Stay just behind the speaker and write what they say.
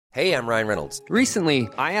Hey, I'm Ryan Reynolds. Recently,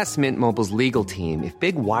 I asked Mint Mobile's legal team if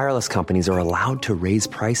big wireless companies are allowed to raise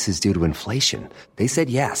prices due to inflation. They said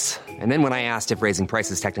yes. And then when I asked if raising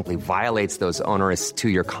prices technically violates those onerous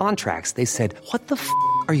two-year contracts, they said, "What the f***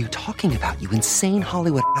 are you talking about, you insane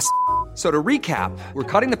Hollywood ass?" So to recap, we're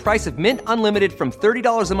cutting the price of Mint Unlimited from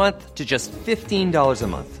 $30 a month to just $15 a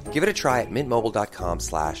month. Give it a try at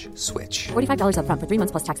mintmobile.com/switch. $45 up front for 3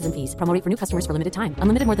 months plus taxes and fees. Promo rate for new customers for limited time.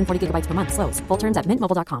 Unlimited more than 40 gigabytes per month. Slows full terms at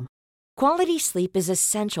mintmobile.com. Quality sleep is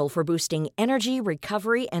essential for boosting energy,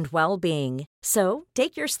 recovery, and well-being. So,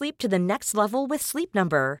 take your sleep to the next level with Sleep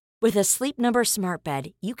Number. With a Sleep Number smart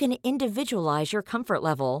bed, you can individualize your comfort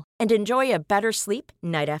level and enjoy a better sleep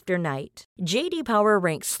night after night. JD Power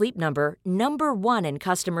ranks Sleep Number number 1 in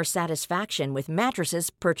customer satisfaction with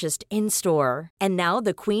mattresses purchased in-store. And now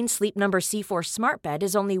the Queen Sleep Number C4 smart bed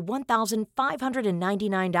is only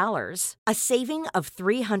 $1,599, a saving of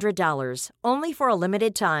 $300, only for a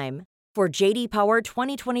limited time. For JD Power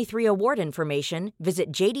 2023 award information,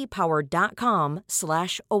 visit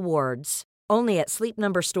jdpower.com/awards. Only at Sleep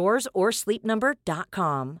Number stores or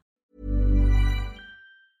sleepnumber.com.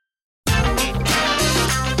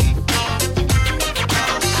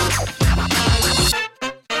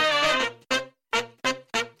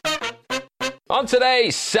 On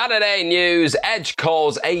today's Saturday news, Edge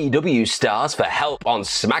calls AEW stars for help on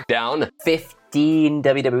SmackDown. 15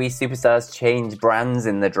 WWE superstars change brands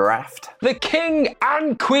in the draft. The King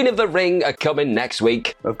and Queen of the Ring are coming next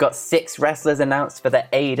week. We've got 6 wrestlers announced for the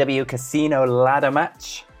AEW Casino ladder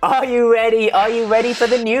match. Are you ready? Are you ready for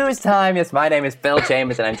the news time? Yes, my name is Phil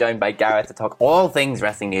Chambers and I'm joined by Gareth to talk all things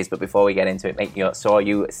wrestling news. But before we get into it, make sure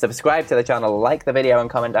you subscribe to the channel, like the video and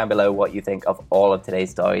comment down below what you think of all of today's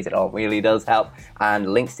stories. It all really does help.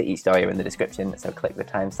 And links to each story are in the description, so click the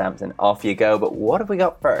timestamps and off you go. But what have we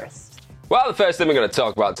got first? Well, the first thing we're going to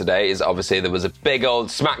talk about today is obviously there was a big old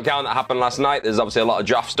SmackDown that happened last night. There's obviously a lot of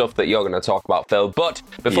draft stuff that you're going to talk about, Phil. But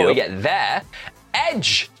before we get there,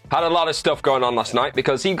 Edge had a lot of stuff going on last night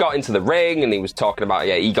because he got into the ring and he was talking about,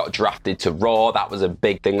 he got drafted to Raw. That was a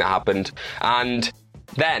big thing that happened. And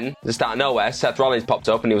then, just out of nowhere, Seth Rollins popped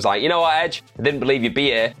up and he was like, you know what, Edge? I didn't believe you'd be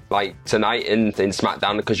here, tonight in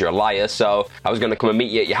SmackDown because you're a liar, so I was going to come and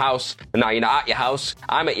meet you at your house, and now you're not at your house,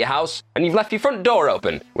 I'm at your house, and you've left your front door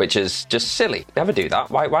open, which is just silly. Never do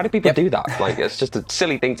that. Why do people do that? It's just a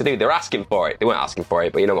silly thing to do. They're asking for it. They weren't asking for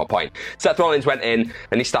it, but you know my point. Seth Rollins went in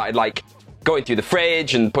and he started, going through the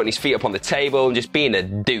fridge and putting his feet up on the table and just being a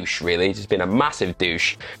douche, really. Just being a massive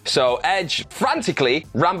douche. So Edge frantically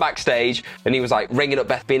ran backstage and he was ringing up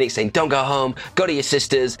Beth Phoenix saying, don't go home, go to your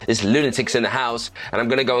sisters, there's lunatics in the house, and I'm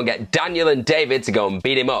going to go and get Daniel and David to go and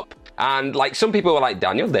beat him up. And some people were like,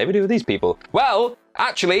 Daniel, David, who are these people? Well,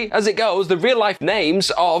 actually, as it goes, the real life names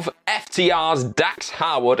of FTR's Dax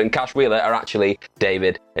Harwood and Cash Wheeler are actually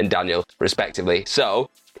David and Daniel, respectively. So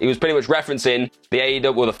he was pretty much referencing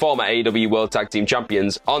the former AEW World Tag Team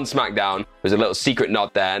Champions on SmackDown. There's a little secret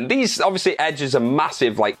nod there. And these, obviously, Edge is a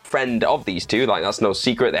massive, friend of these two. That's no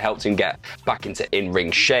secret. They helped him get back into in-ring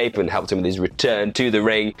shape and helped him with his return to the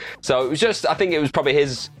ring. So it was just, I think it was probably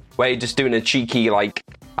his way of just doing a cheeky, I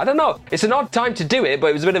don't know. It's an odd time to do it, but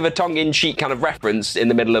it was a bit of a tongue-in-cheek kind of reference in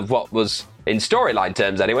the middle of what was, in storyline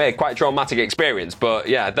terms anyway, quite a traumatic experience. But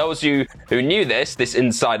yeah, those who knew this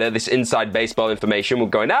inside baseball information were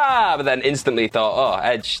going, but then instantly thought, oh,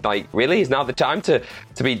 Edge, really? Is now the time to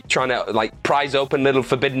be trying to, prise open little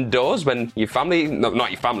forbidden doors when your family,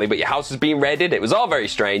 not your family, but your house is being raided? It was all very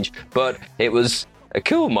strange, but it was a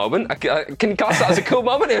cool moment. Can you class that as a cool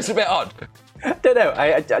moment? It was a bit odd. I don't know.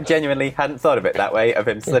 I genuinely hadn't thought of it that way, of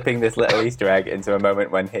him slipping this little Easter egg into a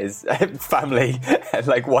moment when his family,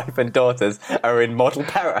 wife and daughters, are in mortal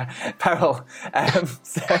peril. I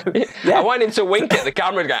want him to wink at the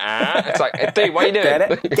camera and go, It's like, dude, what are you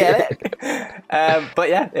doing? Get it? But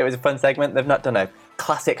yeah, it was a fun segment. They've not done a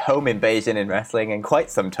classic home invasion in wrestling in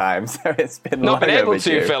quite some time, so it's been not been able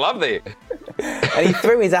overdue. to, Phil, have they? And he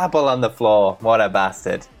threw his apple on the floor. What a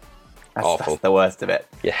bastard. That's the worst of it.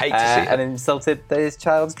 You hate to see it. And insulted his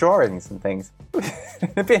child's drawings and things.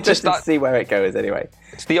 It'd be interesting to see where it goes anyway.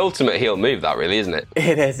 It's the ultimate heel move, that really, isn't it?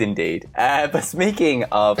 It is indeed. But speaking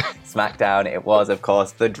of SmackDown, it was, of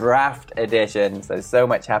course, the draft edition. So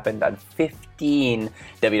much happened, and 15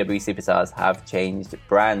 WWE superstars have changed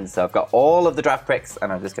brands. So I've got all of the draft picks,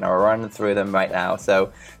 and I'm just going to run through them right now.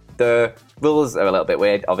 So the rules are a little bit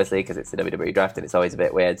weird, obviously, because it's the WWE draft, and it's always a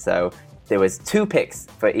bit weird. So there was 2 picks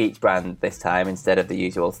for each brand this time, instead of the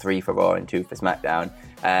usual 3 for Raw and 2 for SmackDown.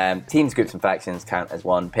 Teams, groups, and factions count as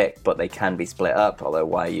 1 pick, but they can be split up, although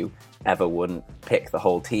why you ever wouldn't pick the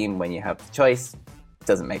whole team when you have the choice,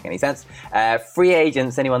 doesn't make any sense. Free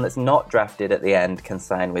agents, anyone that's not drafted at the end, can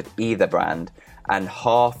sign with either brand, and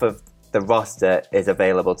half of the roster is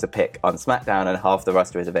available to pick on SmackDown and half the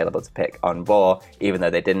roster is available to pick on Raw, even though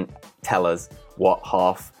they didn't tell us what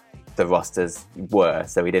half the rosters were,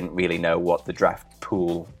 so we didn't really know what the draft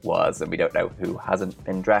pool was, and we don't know who hasn't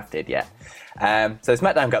been drafted yet. So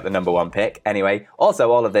SmackDown got the number 1 pick. Anyway,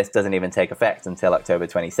 also all of this doesn't even take effect until October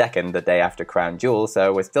 22nd, the day after Crown Jewel,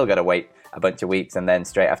 so we're still going to wait a bunch of weeks, and then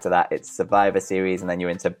straight after that it's Survivor Series, and then you're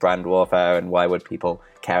into brand warfare, and why would people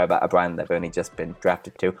care about a brand they've only just been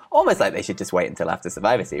drafted to? Almost like they should just wait until after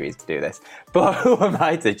Survivor Series to do this. But who am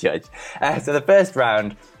I to judge? So the first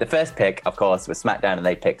round, the first pick, of course, was SmackDown, and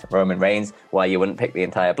they picked Roman Reigns. Why you wouldn't pick the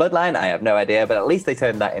entire bloodline, I have no idea, but at least they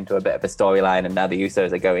turned that into a bit of a storyline, and now the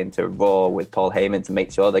Usos are going to Raw with Paul Heyman to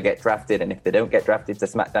make sure they get drafted, and if they don't get drafted to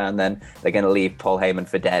SmackDown, then they're going to leave Paul Heyman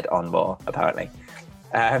for dead on Raw, apparently.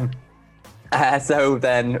 So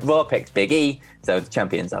then Raw picked Big E, so the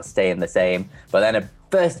champions are staying the same. But then a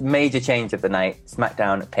first major change of the night,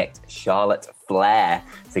 SmackDown picked Charlotte Flair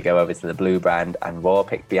to go over to the blue brand, and Raw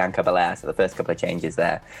picked Bianca Belair, so the first couple of changes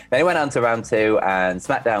there. Then it went on to round 2, and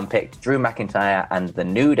SmackDown picked Drew McIntyre and the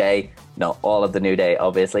New Day. Not all of the New Day,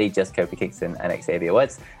 obviously, just Kofi Kingston and Xavier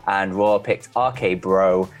Woods. And Raw picked RK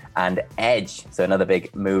Bro and Edge, so another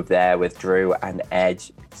big move there with Drew and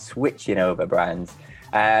Edge switching over brands.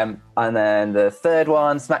 And then the third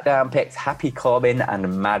one, SmackDown picked Happy Corbin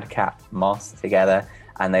and Madcap Moss together.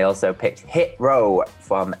 And they also picked Hit Row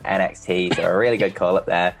from NXT. So a really good call up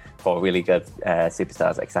there for really good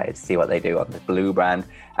superstars. Excited to see what they do on the blue brand.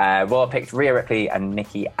 Raw picked Rhea Ripley and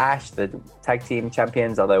Nikki Ash, the tag team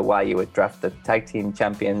champions. Although why you would draft the tag team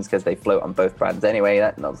champions, because they float on both brands anyway.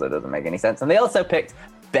 That also doesn't make any sense. And they also picked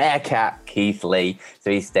Bearcat Keith Lee, so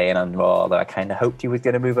he's staying on Raw, although I kind of hoped he was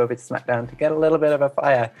going to move over to SmackDown to get a little bit of a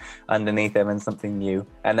fire underneath him and something new.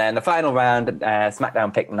 And then the final round,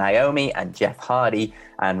 SmackDown picked Naomi and Jeff Hardy,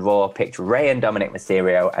 and Raw picked Rey and Dominic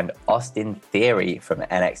Mysterio and Austin Theory from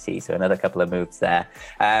NXT, so another couple of moves there.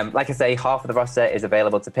 Like I say, half of the roster is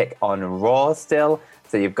available to pick on Raw still,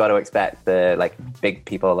 so you've got to expect the big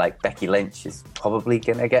people like Becky Lynch is probably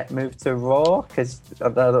going to get moved to Raw, because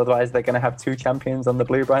otherwise they're going to have 2 champions on the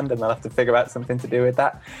blue brand, and they'll have to figure out something to do with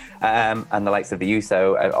that. And the likes of the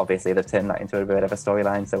Uso, obviously they've turned that into a bit of a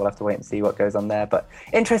storyline, so we'll have to wait and see what goes on there. But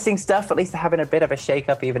interesting stuff, at least they're having a bit of a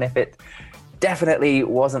shake-up, even if it definitely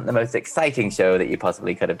wasn't the most exciting show that you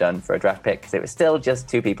possibly could have done for a draft pick, because it was still just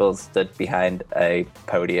 2 people stood behind a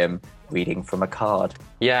podium reading from a card.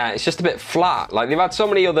 Yeah, it's just a bit flat. Like, they've had so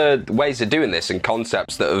many other ways of doing this and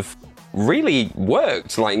concepts that have really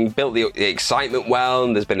worked, like built the excitement well,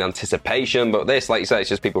 and there's been anticipation, but this, like you said, it's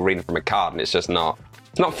just people reading from a card, and it's not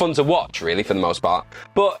fun to watch, really, for the most part.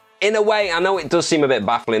 But in a way, I know it does seem a bit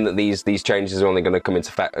baffling that these changes are only going to come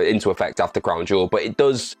into effect after Crown Jewel, but it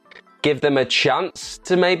does give them a chance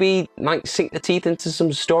to maybe sink the teeth into some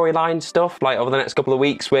storyline stuff over the next couple of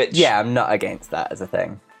weeks, which... Yeah, I'm not against that as a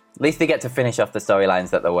thing. At least they get to finish off the storylines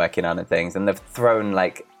that they're working on and things, and they've thrown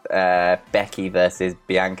Becky versus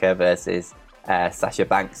Bianca versus Sasha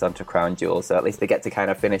Banks onto Crown Jewel, so at least they get to kind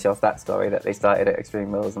of finish off that story that they started at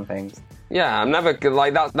Extreme Rules and things. Yeah, I'm never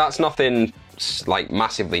that's nothing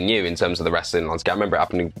massively new in terms of the wrestling landscape. I remember it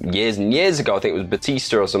happening years and years ago. I think it was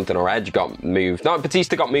Batista or something, or Edge got moved. No,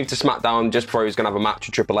 Batista got moved to SmackDown just before he was going to have a match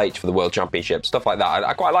with Triple H for the World Championship, stuff like that.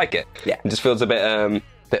 I quite like it. Yeah, it just feels a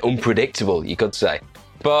bit unpredictable, you could say.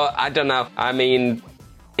 But I don't know. I mean,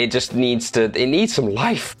 it just needs some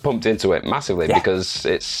life pumped into it massively, because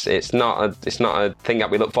it's not a thing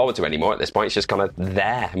that we look forward to anymore at this point. It's just kind of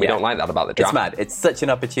there, and we don't like that about the draft. It's mad. It's such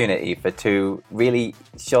an opportunity for 2 really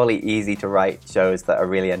surely easy to write shows that are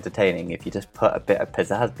really entertaining if you just put a bit of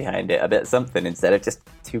pizzazz behind it, a bit of something, instead of just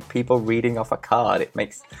 2 people reading off a card. It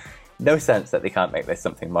makes no sense that they can't make this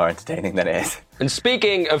something more entertaining than it is. And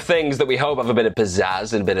speaking of things that we hope have a bit of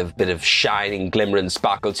pizzazz and a bit of shining, glimmer and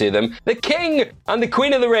sparkle to them, the King and the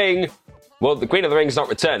Queen of the Ring. Well, the Queen of the Ring's not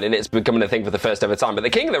returning, it's becoming a thing for the first ever time, but the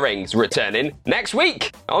King of the Ring's returning next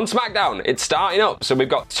week on SmackDown. It's starting up, so we've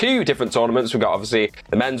got 2 different tournaments. We've got, obviously,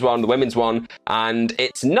 the men's one, the women's one, and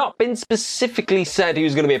it's not been specifically said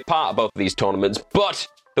who's going to be a part of both of these tournaments, but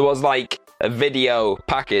there was, a video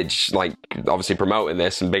package, obviously promoting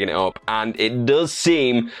this and bigging it up, and it does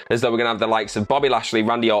seem as though we're going to have the likes of Bobby Lashley,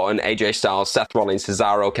 Randy Orton, AJ Styles, Seth Rollins,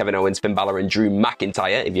 Cesaro, Kevin Owens, Finn Balor, and Drew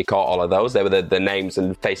McIntyre. If you caught all of those, they were the names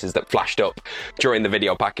and faces that flashed up during the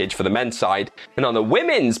video package for the men's side. And on the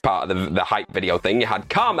women's part of the hype video thing, you had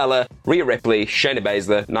Carmella, Rhea Ripley, Shayna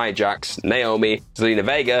Baszler, Nia Jax, Naomi, Zelina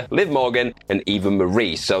Vega, Liv Morgan, and Eva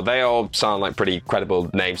Marie. So they all sound like pretty credible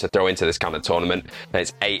names to throw into this kind of tournament. And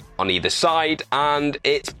it's 8 on either side. side, and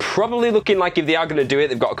it's probably looking like if they are going to do it,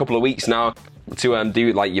 they've got a couple of weeks now to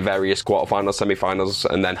do like your various quarterfinals, semi-finals,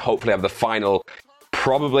 and then hopefully have the final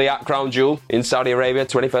probably at Crown Jewel in Saudi Arabia,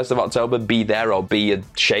 21st of October. Be there or be a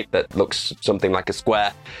shape that looks something like a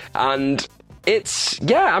square. And it's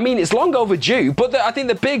long overdue, but I think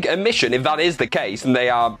the big omission, if that is the case, and they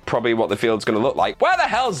are probably what the field's going to look like, where the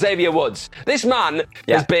hell's Xavier Woods? This man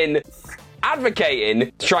has been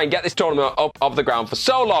advocating to try and get this tournament up off the ground for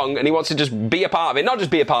so long, and he wants to just be a part of it. Not just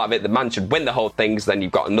be a part of it, the man should win the whole thing, so then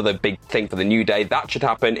you've got another big thing for the New Day. That should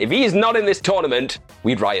happen. If he is not in this tournament,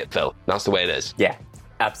 we'd riot, Phil. That's the way it is. Yeah.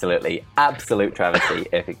 Absolutely. Absolute travesty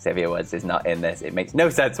if Xavier Woods is not in this. It makes no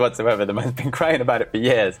sense whatsoever. The man's been crying about it for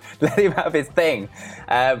years. Let him have his thing.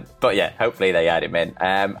 But yeah, hopefully they add him in.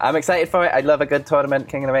 I'm excited for it. I love a good tournament.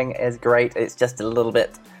 King of the Ring is great. It's just a little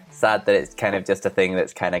bit sad that it's kind of just a thing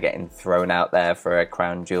that's kind of getting thrown out there for a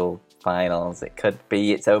Crown Jewel finals. It could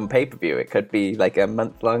be its own pay-per-view. It could be like a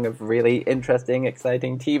month long of really interesting,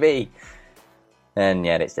 exciting TV. And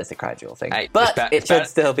yet it's just a gradual thing. Hey, but it should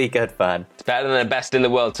still be good fun. It's better than the best in the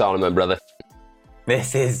world tournament, brother.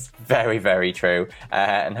 This is very, very true.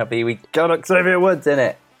 And hopefully we got Xavier Woods in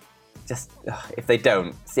it. Just, if they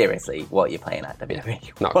don't, seriously, what are you playing at,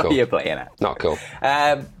 WWE? Not what cool. are you playing at? Not cool.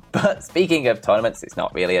 But speaking of tournaments, it's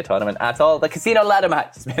not really a tournament at all. The Casino Ladder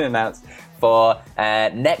Match has been announced for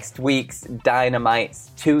next week's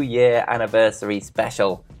Dynamite's 2-year anniversary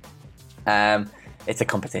special. It's a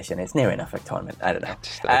competition. It's near enough a tournament. I don't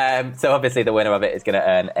know. So obviously the winner of it is going to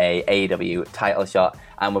earn a AEW title shot.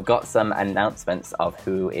 And we've got some announcements of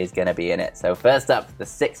who is going to be in it. So first up, the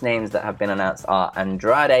 6 names that have been announced are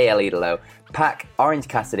Andrade El Idolo, Pac, Orange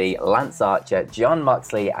Cassidy, Lance Archer, Jon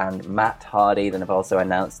Moxley, and Matt Hardy. Then they've also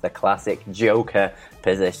announced the classic Joker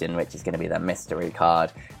position, which is going to be the mystery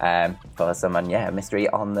card for someone, mystery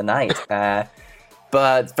on the night.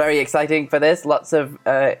 But it's very exciting for this. Lots of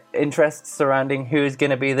interest surrounding who's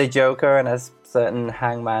going to be the Joker, and a certain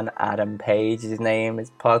Hangman Adam Page, his name is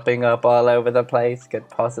popping up all over the place, could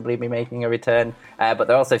possibly be making a return. But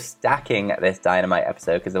they're also stacking this Dynamite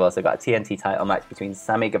episode because they've also got a TNT title match between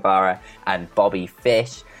Sammy Guevara and Bobby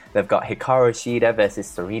Fish. They've got Hikaru Shida versus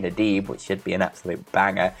Serena Deeb, which should be an absolute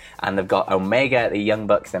banger. And they've got Omega, the Young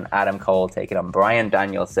Bucks, and Adam Cole taking on Bryan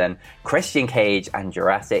Danielson, Christian Cage, and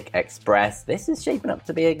Jurassic Express. This is shaping up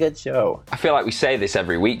to be a good show. I feel like we say this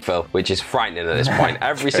every week, Phil, which is frightening at this point.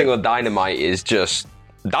 Every single Dynamite is just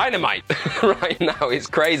Dynamite right now. It's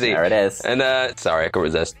crazy. There it is. And sorry, I couldn't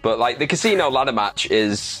resist. But like the Casino Ladder Match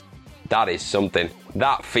is something.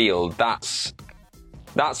 That field, that's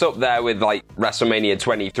up there with like WrestleMania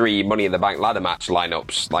 23 Money in the Bank ladder match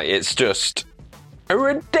lineups. Like it's just a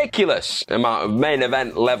ridiculous amount of main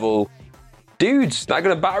event level dudes that are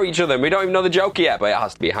going to batter each other. And we don't even know the Joker yet, but it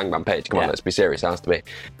has to be Hangman Page. Come on, let's be serious. It has to be.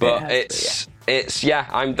 But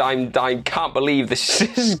I can't believe this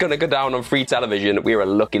is going to go down on free television. We're a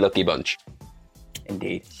lucky bunch.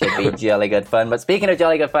 Indeed. Should be jolly good fun. But speaking of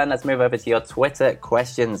jolly good fun, let's move over to your Twitter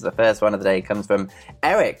questions. The first one of the day comes from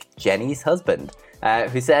Eric, Jenny's husband,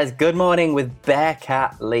 who says, "Good morning with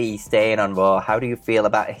Bearcat Lee staying on Raw. How do you feel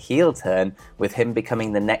about a heel turn with him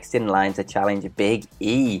becoming the next in line to challenge Big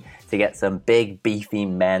E to get some big beefy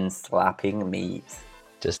men slapping meat?"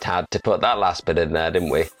 Just had to put that last bit in there,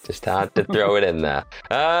 didn't we? Just had to throw it in there.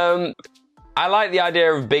 I like the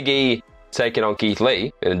idea of Big E taking on Keith Lee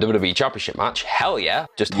in a WWE Championship match. Hell yeah,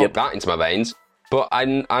 just hook that into my veins. But I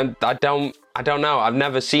don't know. I've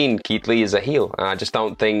never seen Keith Lee as a heel, and I just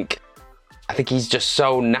don't think. I think he's just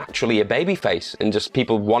so naturally a babyface, and just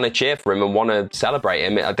people want to cheer for him and want to celebrate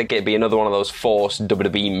him. I think it'd be another one of those forced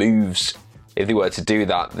WWE moves if they were to do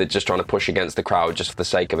that. They're just trying to push against the crowd just for the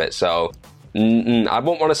sake of it. So I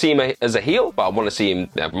won't want to see him as a heel, but I want to see him.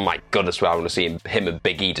 My goodness, I want to see him and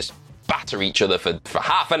Big E just batter each other for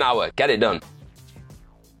half an hour. Get it done.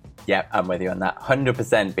 Yeah, I'm with you on that.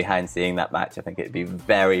 100% behind seeing that match. I think it'd be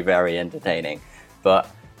very, very entertaining. But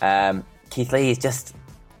Keith Lee is just,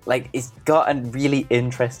 he's got a really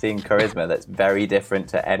interesting charisma that's very different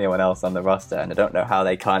to anyone else on the roster. And I don't know how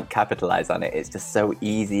they can't capitalize on it. It's just so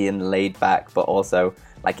easy and laid back, but also,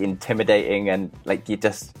 intimidating. And,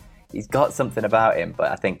 he's got something about him,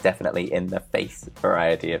 but I think definitely in the face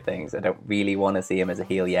variety of things. I don't really want to see him as a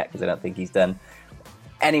heel yet because I don't think he's done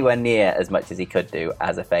anywhere near as much as he could do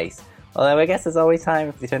as a face. Although I guess there's always time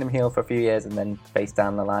if they turn him heel for a few years and then face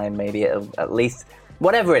down the line, maybe it'll at least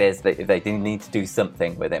whatever it is, they need to do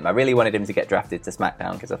something with him. I really wanted him to get drafted to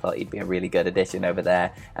SmackDown because I thought he'd be a really good addition over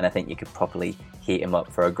there, and I think you could probably heat him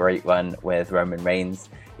up for a great run with Roman Reigns.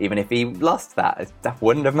 Even if he lost that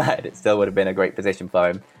wouldn't have mattered. It still would have been a great position for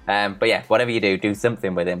him. But yeah, whatever you do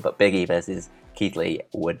something with him. But Big E versus Keith Lee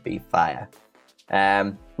would be fire.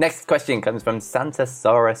 Next question comes from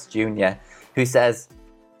Santasaurus Jr., who says,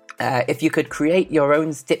 if you could create your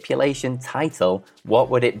own stipulation title, what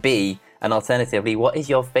would it be? And alternatively, what is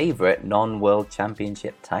your favourite non-World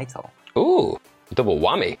Championship title? Ooh, double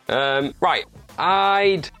whammy. Right,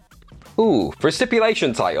 for a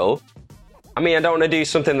stipulation title, I mean, I don't want to do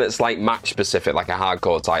something that's like match specific, like a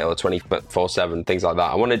hardcore title, 24/7, things like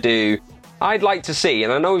that. I'd like to see,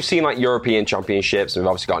 and I know we've seen like European championships, and we've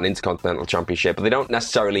obviously got an Intercontinental Championship, but they don't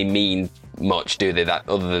necessarily mean much, do they? That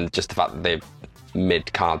other than just the fact that they're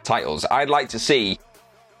mid-card titles. I'd like to see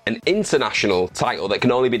an international title that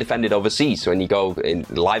can only be defended overseas. So when you go in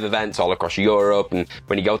live events all across Europe, and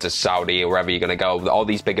when you go to Saudi or wherever you're going to go, all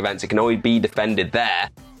these big events, it can only be defended there,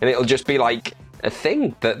 and it'll just be like a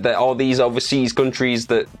thing that all these overseas countries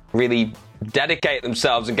that really dedicate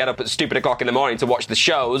themselves and get up at stupid o'clock in the morning to watch the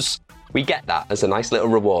shows, we get that as a nice little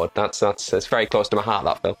reward. That's very close to my heart,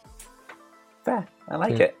 that, Phil. Fair, I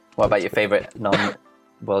like it. What about your favourite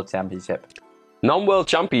non-World Championship? Non-World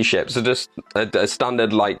Championships are just a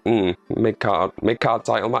standard, like, mid-card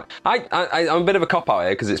title match. I'm a bit of a cop-out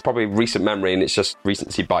here because it's probably recent memory and it's just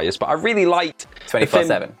recency bias, but I really liked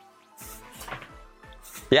 24/7.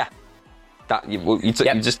 Yeah. That's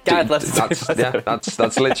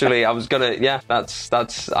literally, I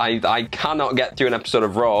cannot get through an episode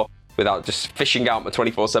of Raw without just fishing out my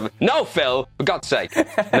 24/7. No, Phil, for God's sake.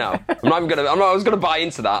 No, I was going to buy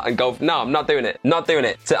into that and go, no, I'm not doing it.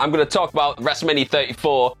 So I'm going to talk about WrestleMania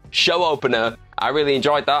 34 show opener. I really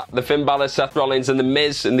enjoyed that. The Finn Balor, Seth Rollins, and The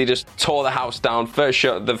Miz, and they just tore the house down.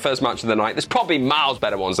 The first match of the night. There's probably miles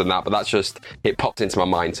better ones than that, but that's just, it popped into my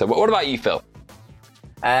mind. So what about you, Phil?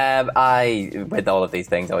 I, with all of these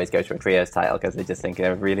things, always go to a trios title because I just think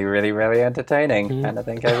they're really, really, really entertaining, and I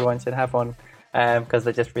think everyone should have one because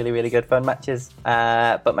they're just really, really good fun matches.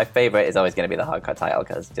 But my favourite is always going to be the hardcore title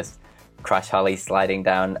because just Crash Holly sliding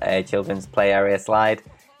down a children's play area slide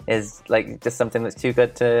is like just something that's too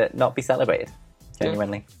good to not be celebrated.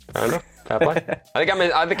 Genuinely. Fair enough. Fair play. I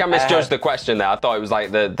think I misjudged the question there. I thought it was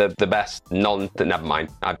like the best never mind.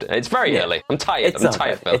 It's very early. I'm tired. I'm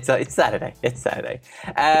tired, Phil. It's Saturday.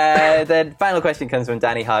 The final question comes from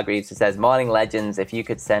Danny Hargreaves, who says, Morning Legends, if you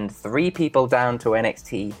could send 3 people down to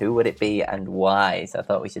NXT, who would it be and why? So I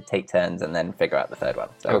thought we should take turns and then figure out the third one.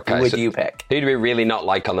 So who would you pick? Who do we really not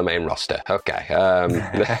like on the main roster? Okay.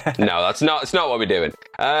 No, that's not what we're doing.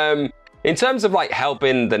 In terms of like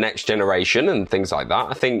helping the next generation and things like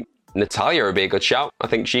that, I think Natalya would be a good shout. I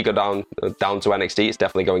think she'd go down to NXT. It's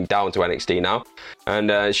definitely going down to NXT now.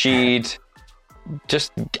 And she'd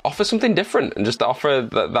just offer something different and just offer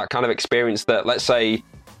that kind of experience that, let's say,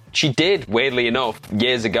 she did, weirdly enough,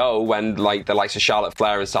 years ago when like the likes of Charlotte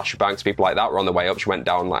Flair and Sasha Banks, people like that were on the way up. She went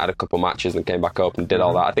down, like, had a couple matches and came back up and did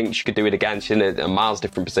all that. I think she could do it again. She's in a miles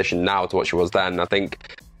different position now to what she was then. I think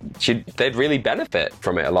they'd really benefit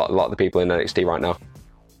from it, a lot of the people in NXT right now.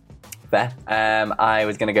 Fair. I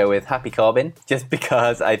was going to go with Happy Corbin, just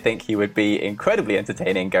because I think he would be incredibly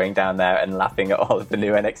entertaining going down there and laughing at all of the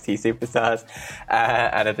new NXT superstars.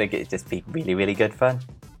 And I think it'd just be really, really good fun.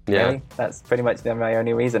 Yeah. Really? That's pretty much my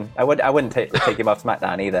only reason. I wouldn't take him off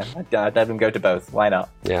SmackDown either. I'd let him go to both. Why not?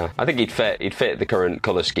 Yeah, I think he'd fit the current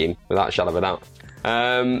colour scheme without a shadow of a doubt.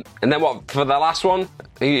 And then what, for the last one?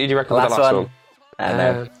 Who do you reckon for the last one? I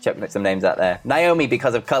know, chucking some names out there. Naomi,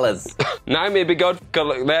 because of colours. Naomi would be good.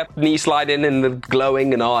 Their knee sliding and the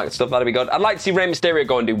glowing and all that stuff, that'd be good. I'd like to see Rey Mysterio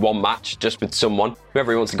go and do one match just with someone,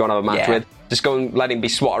 whoever he wants to go and have a match with. Just go and let him be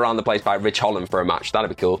swatted around the place by Rich Holland for a match. That'd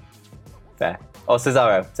be cool. Fair. Or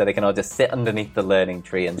Cesaro, so they can all just sit underneath the learning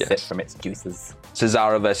tree and sip from its juices.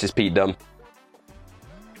 Cesaro versus Pete Dunne.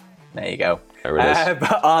 There you go. There it is.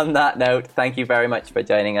 But on that note, thank you very much for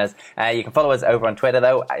joining us. You can follow us over on Twitter,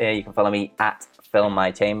 though. You can follow me at Film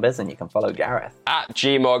My Chambers, and you can follow Gareth at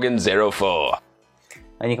GMorgan04.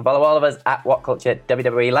 And you can follow all of us at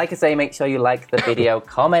WhatCultureWWE. Like I say, make sure you like the video,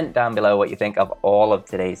 comment down below what you think of all of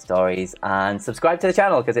today's stories, and subscribe to the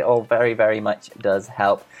channel because it all very, very much does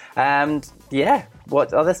help. And yeah,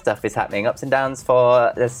 what other stuff is happening? Ups and downs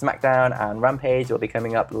for the SmackDown and Rampage will be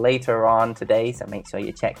coming up later on today, so make sure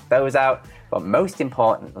you check those out. But most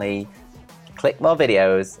importantly, click more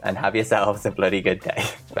videos and have yourselves a bloody good day.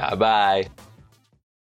 Bye-bye.